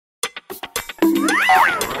Hi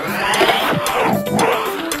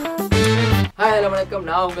hello வணக்கம்,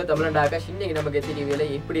 நான் உங்கள் தமிழன் ஆகாஷ். இன்னைக்கு நம்ம கெத்து டிவியில்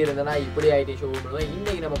இப்படி இருந்தனா இப்படி ஆகிட்டு ஷோ பண்ணுவோம்.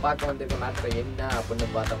 இன்னைக்கு நம்ம பார்க்க வந்திருக்க மேட்ரு என்ன அப்படின்னு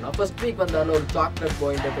பார்த்தோம்னா, ஃபர்ஸ்ட் வீக் வந்தாலும் ஒரு சாக்லேட்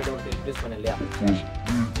பாய் இன்டர்பிரேட் ஒரு இன்ட்ரடியூஸ் பண்ண இல்லையா.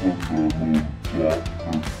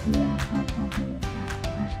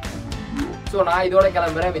 ஸோ நான் இதோட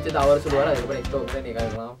கிளம்புறேன், மிச்சத்தை அவர் சொல்லுவார். அதுக்கப்புறம் நெக்ஸ்ட் வந்து நீ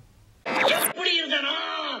கிளம்பலாம். எப்படி இருந்தனா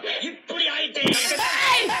இப்படி ஆயிட்டேன்.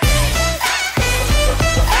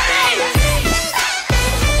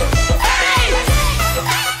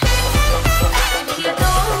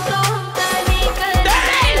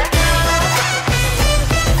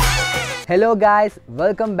 Hello guys,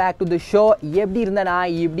 welcome back to the show. எப்படி இருந்தா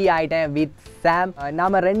நான் இப்படி ஆகிட்டேன் வித் சாம்.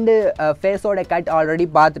 நாம் ரெண்டு ஃபேஸோட கட் ஆல்ரெடி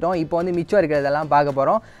பார்த்துட்டோம். இப்போ வந்து மிச்சம் இருக்கிறதெல்லாம் பார்க்க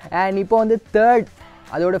போகிறோம். அண்ட் இப்போ வந்து தேர்ட்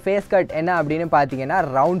அதோட ஃபேஸ் கட் என்ன அப்படின்னு பார்த்தீங்கன்னா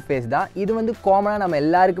ரவுண்ட் ஃபேஸ் தான். இது வந்து காமனாக நம்ம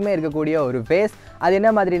எல்லாருக்குமே இருக்கக்கூடிய ஒரு ஃபேஸ். அது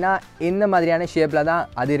என்ன மாதிரினா இந்த மாதிரியான ஷேப்பில் தான்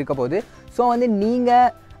அது இருக்க போகுது. ஸோ வந்து நீங்கள்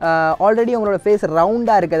ஆல்ரெடி உங்களோட ஃபேஸ்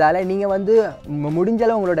ரவுண்டாக இருக்கிறதால நீங்கள் வந்து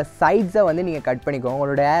முடிஞ்சளவு உங்களோட சைட்ஸை வந்து நீங்கள் கட் பண்ணிக்கோங்க.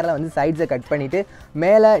 உங்களோட ஹேரில் வந்து சைட்ஸை கட் பண்ணிவிட்டு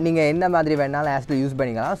மேலே நீங்கள் என்ன மாதிரி வேணாலும் ஹேர்ஸ்டைல் யூஸ்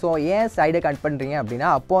பண்ணிக்கலாம். ஸோ ஏன் சைடை கட் பண்ணுறீங்க அப்படின்னா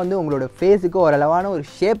அப்போ வந்து உங்களோட ஃபேஸுக்கு ஓரளவான ஒரு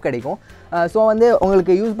ஷேப் கிடைக்கும். ஸோ வந்து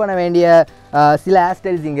உங்களுக்கு யூஸ் பண்ண வேண்டிய சில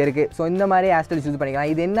ஹேர்ஸ்டைல்ஸ் இங்கே இருக்குது. ஸோ இந்த மாதிரி ஹேர்ஸ்டைல்ஸ் யூஸ்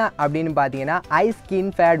பண்ணிக்கலாம். இது என்ன அப்படின்னு பார்த்தீங்கன்னா ஐ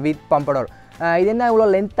ஸ்கின் ஃபேட் வித் பம்படோர். இது என்ன இவ்வளோ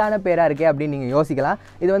லென்த்தான பேராக இருக்கே அப்படின்னு நீங்கள் யோசிக்கலாம்.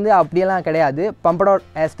 இது வந்து அப்படியெல்லாம் கிடையாது. பம்படோர்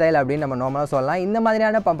ஹேர் ஸ்டைல் அப்படின்னு நம்ம நார்மலாக சொல்லலாம். இந்த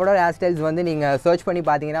மாதிரியான பம்படோர் ஹேர் ஸ்டைல்ஸ் வந்து நீங்கள் சர்ச் பண்ணி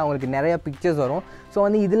பார்த்தீங்கன்னா உங்களுக்கு நிறைய பிக்சர்ஸ் வரும். ஸோ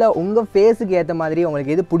வந்து இதில் உங்கள் ஃபேஸுக்கு ஏற்ற மாதிரி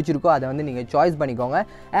உங்களுக்கு எது பிடிச்சிருக்கோ அதை வந்து நீங்கள் சாய்ஸ் பண்ணிக்கோங்க.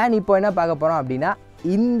 அண்ட் இப்போ என்ன பார்க்க போகிறோம் அப்படின்னா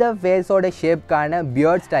இந்த ஃபேஸோட ஷேப்க்கான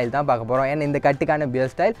பியர்ட் ஸ்டைல் தான் பார்க்க போகிறோம். ஏன்னா இந்த கட்டுக்கான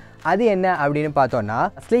பியர்ட் ஸ்டைல் அது என்ன அப்படின்னு பார்த்தோன்னா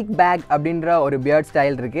ஸ்லிக் பேக் அப்படின்ற ஒரு பியர்ட்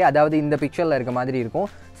ஸ்டைல் இருக்குது. அதாவது இந்த பிக்சரில் இருக்க மாதிரி இருக்கும்.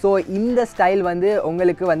 ஸோ இந்த ஸ்டைல் வந்து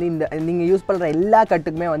உங்களுக்கு வந்து இந்த நீங்கள் யூஸ் பண்ணுற எல்லா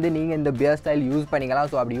கட்டுக்குமே வந்து நீங்கள் இந்த பியர் ஸ்டைல் யூஸ் பண்ணிக்கலாம்.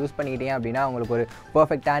 ஸோ அப்படி யூஸ் பண்ணிக்கிட்டீங்க அப்படின்னா உங்களுக்கு ஒரு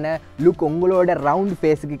பர்ஃபெக்டான லுக் உங்களோட ரவுண்ட்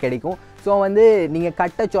ஃபேஸுக்கு கிடைக்கும். ஸோ வந்து நீங்கள்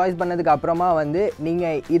கட்டை சாய்ஸ் பண்ணதுக்கு அப்புறமா வந்து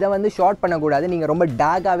நீங்கள் இதை வந்து ஷார்ட் பண்ணக்கூடாது. நீங்கள் ரொம்ப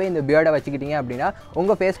டார்க்காகவே இந்த பியர்டை வச்சுக்கிட்டீங்க அப்படின்னா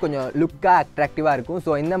உங்கள் ஃபேஸ் கொஞ்சம் லுக்காக அட்ராக்டிவாக இருக்கும்.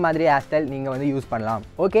 ஸோ இந்த மாதிரி ஹேர் ஸ்டைல் நீங்கள் வந்து யூஸ் பண்ணலாம்.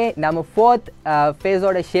 ஓகே, நம்ம ஃபோர்த்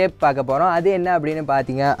ஃபேஸோட ஷேப் பார்க்க போகிறோம். அது என்ன அப்படின்னு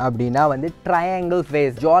பார்த்தீங்க அப்படின்னா வந்து ட்ரையாங்கிள்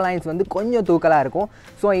ஃபேஸ். ஜா லைன்ஸ் வந்து கொஞ்சம் தூக்கலாக இருக்கும்.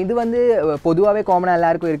 ஸோ இது வந்து பொதுவாகவே காமனாக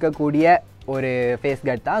எல்லாருக்கும் இருக்கக்கூடிய ஒரு ஃபேஸ்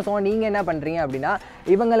கட் தான். ஸோ நீங்கள் என்ன பண்ணுறீங்க அப்படின்னா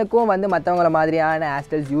இவங்களுக்கும் வந்து மற்றவங்கள மாதிரியான ஹேர்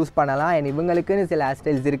ஸ்டைல்ஸ் யூஸ் பண்ணலாம். அண்ட் இவங்களுக்குன்னு சில ஹேர்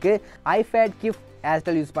ஸ்டைல்ஸ் இருக்குது. ஐஃபேட் கிஃப் ஹேர்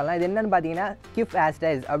ஸ்டைல் யூஸ் பண்ணலாம். இது என்னென்னு பார்த்தீங்கன்னா கிஃப் ஹேர்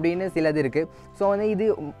ஸ்டைல்ஸ் அப்படின்னு சிலது இருக்குது. ஸோ வந்து இது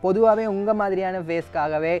பொதுவாகவே உங்கள் மாதிரியான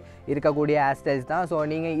ஃபேஸ்க்காகவே இருக்கக்கூடிய ஹேர் ஸ்டைல்ஸ் தான். ஸோ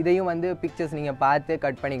நீங்கள் இதையும் வந்து பிக்சர்ஸ் நீங்கள் பார்த்து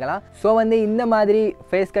கட் பண்ணிக்கலாம். ஸோ வந்து இந்த மாதிரி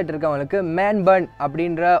ஃபேஸ் கட் இருக்கவங்களுக்கு மேன் பர்ன்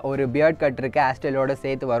அப்படின்ற ஒரு பியர்ட் கட் இருக்க ஹேர் ஸ்டைலோடு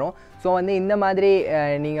சேர்த்து வரும். ஸோ வந்து இந்த மாதிரி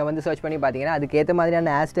நீங்கள் வந்து சர்ச் பண்ணி பார்த்தீங்கன்னா அதுக்கேற்ற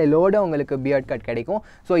மாதிரியான ஹேர் ஸ்டைலோடு உங்களுக்கு பியர்ட் கட் கிடைக்கும்.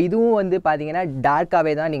 ஸோ இதுவும் வந்து பார்த்தீங்கன்னா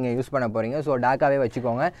டார்க்காகவே தான் நீங்கள் யூஸ் பண்ண போகிறீங்க. ஸோ டார்க்காகவே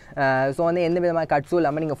வச்சுக்கோங்க. ஸோ வந்து எந்த விதமான கட்ஸும்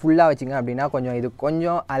இல்லாமல் நீங்கள் ஃபுல்லாக வச்சிங்க அப்படின்னா இது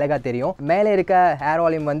கொஞ்சம் அழகாக தெரியும். மேலே இருக்க ஹேர்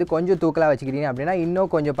வால்யூம் வந்து கொஞ்சம் தூக்கலாக வச்சுக்கிட்டீங்க அப்படின்னா இன்னும்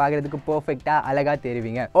கொஞ்சம் பார்க்குறதுக்கு பர்ஃபெக்டாக அழகாக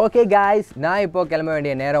தெரிவிங்க. ஓகே காய்ஸ், நான் இப்போ கிளம்ப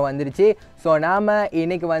வேண்டிய நேரம் வந்துருச்சு. ஸோ நாம்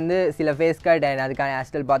இன்றைக்கி வந்து சில ஃபேஸ் கட் அண்ட் அதுக்கான ஹேர்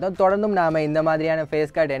ஸ்டைல் பார்த்தோம். தொடர்ந்தும் நாம் இந்த மாதிரியான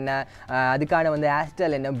ஃபேஸ் கட் என்ன, அதுக்கான வந்து ஹேர்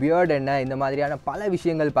ஸ்டைல் என்ன, பியர்ட் என்ன, இந்த மாதிரியான பல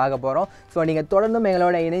விஷயங்கள் பார்க்க போகிறோம். ஸோ நீங்கள் தொடர்ந்தும்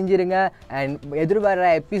எங்களோட இணைஞ்சிருங்க. அண்ட் எதிர்வர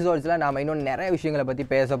எபிசோட்ஸில் நாம் இன்னும் நிறைய விஷயங்களை பற்றி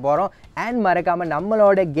பேச போகிறோம். அண்ட் மறக்காமல்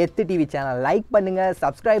நம்மளோட கெத்து டிவி சேனல் லைக் பண்ணுங்கள்,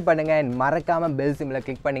 சப்ஸ்கிரைப் பண்ணுங்கள். அண்ட் மறக்காமல் பெல் சிம்மில்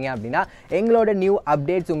கிளிக் பண்ணிங்க அப்படின்னா எங்களோட நியூ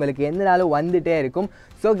அப்டேட்ஸ் உங்களுக்கு எந்த நாளும் வந்துட்டே இருக்கும்.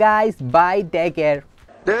 ஸோ காய்ஸ், பாய், டேக் கேர்.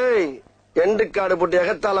 டேய், எண்டு காடு போட்டு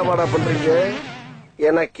எகத்தால மாடா பண்றீங்க.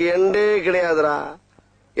 எனக்கு எண்டே கிடையாதுடா.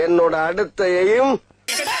 என்னோட அடுத்த எய்ம்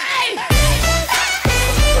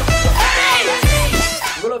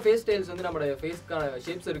இவ்வளோ ஃபேஸ் ஸ்டைல்ஸ் வந்து நம்மளோட ஃபேஸ்க்கான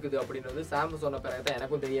ஷேப்ஸ் இருக்குது அப்படின்னு வந்து சாம் சொன்ன பிறகு தான்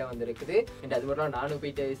எனக்கும் தெரிய வந்திருக்குது. அண்ட் அது மட்டும் நானும்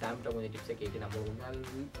போயிட்டு சாம்கிட்ட கொஞ்சம் டிப்ஸை கேட்டு நம்ம ஒரு நாள்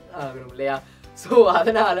ஆகணும் இல்லையா. ஸோ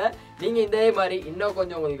அதனால் நீங்கள் இதே மாதிரி இன்னும்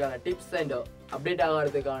கொஞ்சம் உங்களுக்கான டிப்ஸ் அண்ட் அப்டேட்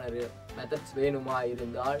ஆகிறதுக்கான மெத்தட்ஸ் வேணுமா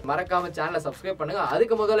இருந்தால் மறக்காம சேனலை சப்ஸ்கிரைப் பண்ணுங்க.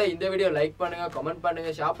 அதுக்கு முதல்ல இந்த வீடியோ லைக் பண்ணுங்க, கமெண்ட் பண்ணுங்க,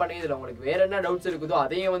 ஷேர் பண்ணுங்க. இதில் உங்களுக்கு வேற என்ன டவுட்ஸ் இருக்குதோ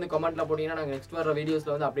அதையும் வந்து கமெண்ட்ல போட்டீங்கன்னா நாங்கள் நெக்ஸ்ட் வர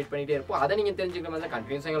வீடியோஸ்ல வந்து அப்டேட் பண்ணிட்டே இருப்போம். அதை நீங்க தெரிஞ்சுக்கிற மாதிரி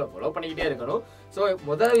கண்டினியூஸாக எங்களை ஃபாலோ பண்ணிக்கிட்டே இருக்கணும். ஸோ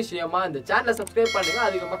முதல் விஷயமா இந்த சேனலை சப்ஸ்கிரைப் பண்ணுங்க.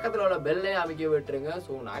 அதுக்கு பக்கத்தில் உள்ள பெல்லே அமைக்க விட்டுருங்க.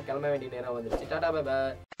 ஸோ நான் கிளம்ப வேண்டிய நேரம் வந்துருச்சு. Tata bye by.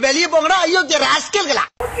 வெளியே போங்கடா. ஐயோ ராஸ்கல்களா.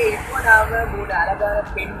 ஓகே, இப்போ நாம 3 அழகான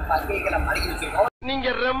பெண் பங்கைகளை மடக்கி வச்சிருக்கோம். நீங்க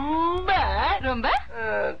ரொம்ப ரொம்ப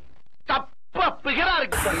தப்பா பிகரா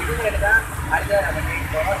இருக்கு. ஸோ இதுங்களுக்கு தான் அடுத்த நம்ம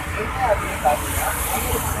போகிறோம். என்ன அப்படின்னு பார்த்தீங்கன்னா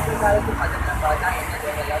உங்களுக்கு பார்த்தா என்ன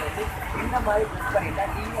தேவையில்லாத வந்து இந்த மாதிரி புக் பண்ணிட்டா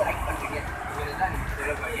நீங்கள் லைக் பண்ணுறீங்க. இதுதான் நீங்கள்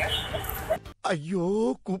சொல்ல போறீங்க. ஐயோ,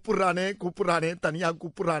 கூப்பிடுறானே தனியா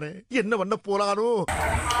கூப்பிடுறானே, என்ன பண்ண போறானோ.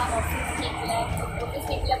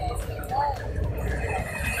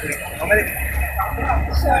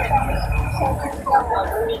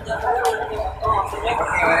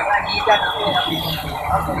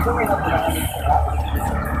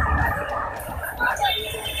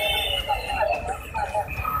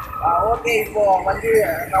 ஓகே இப்போ வந்து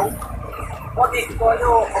ஓகே இப்போ வந்து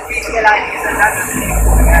ஒஃபீஷியலா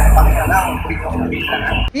பிடிக்கும்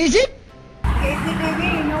கேஜிபிவி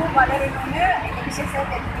இன்னும் வளரணும்னு எங்கள் விஷயத்தை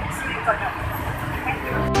தெரிவிச்சு கொண்டோம்